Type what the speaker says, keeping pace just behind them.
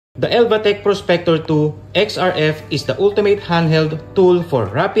The Elvatech ProSpector 2 XRF is the ultimate handheld tool for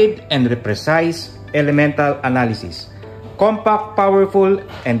rapid and precise elemental analysis. Compact, powerful,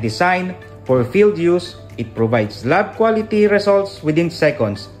 and designed for field use, it provides lab quality results within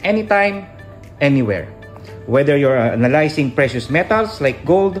seconds, anytime, anywhere. Whether you're analyzing precious metals like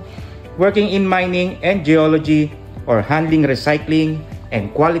gold, working in mining and geology, or handling recycling and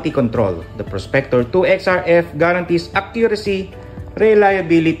quality control, the ProSpector 2 XRF guarantees accuracy,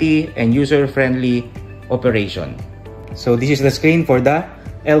 reliability, and user-friendly operation. So this is the screen for the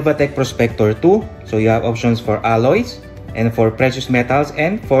Elvatech ProSpector 2. So you have options for alloys and for precious metals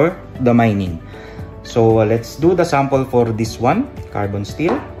and for the mining. So let's do the sample for this one, carbon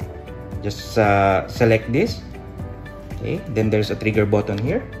steel. Just select this. Okay, then there's a trigger button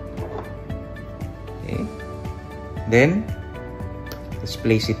here. Okay, then let's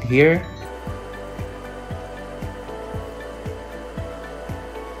place it here.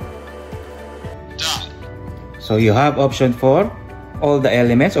 So you have option for all the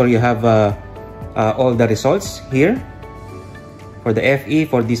elements, or you have all the results here for the FE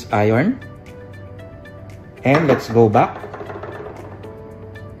for this iron. And let's go back.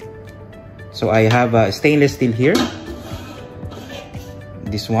 So I have stainless steel here,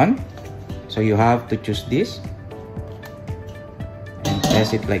 this one. So you have to choose this and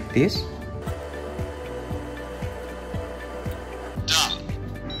test it like this.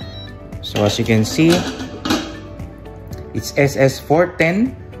 So as you can see, it's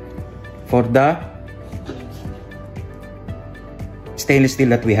SS410 for the stainless steel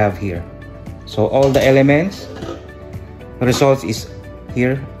that we have here. So all the elements results is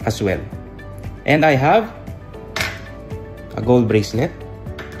here as well. And I have a gold bracelet.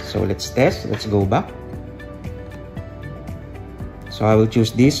 So let's test. Let's go back. So I will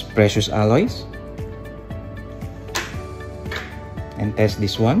choose these precious alloys and test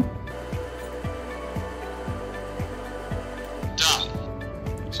this one.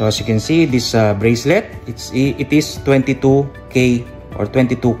 So as you can see, this bracelet, it is 22K or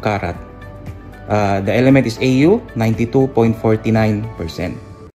 22 karat. The element is AU 92.49%.